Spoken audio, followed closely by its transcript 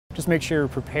Just make sure you're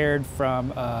prepared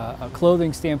from a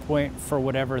clothing standpoint for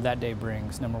whatever that day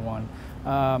brings, number one.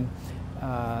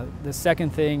 The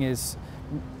second thing is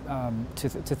to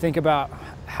think about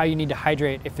how you need to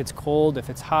hydrate if it's cold, if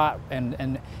it's hot,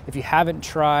 and if you haven't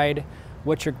tried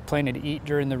what you're planning to eat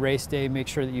during the race day, make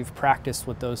sure that you've practiced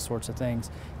with those sorts of things.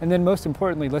 And then most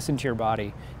importantly, listen to your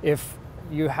body. If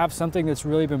you have something that's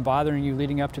really been bothering you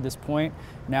leading up to this point,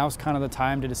 now's kind of the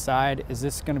time to decide, is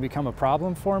this going to become a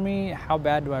problem for me? How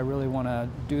bad do I really want to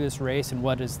do this race, and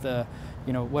what are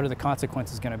the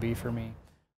consequences going to be for me?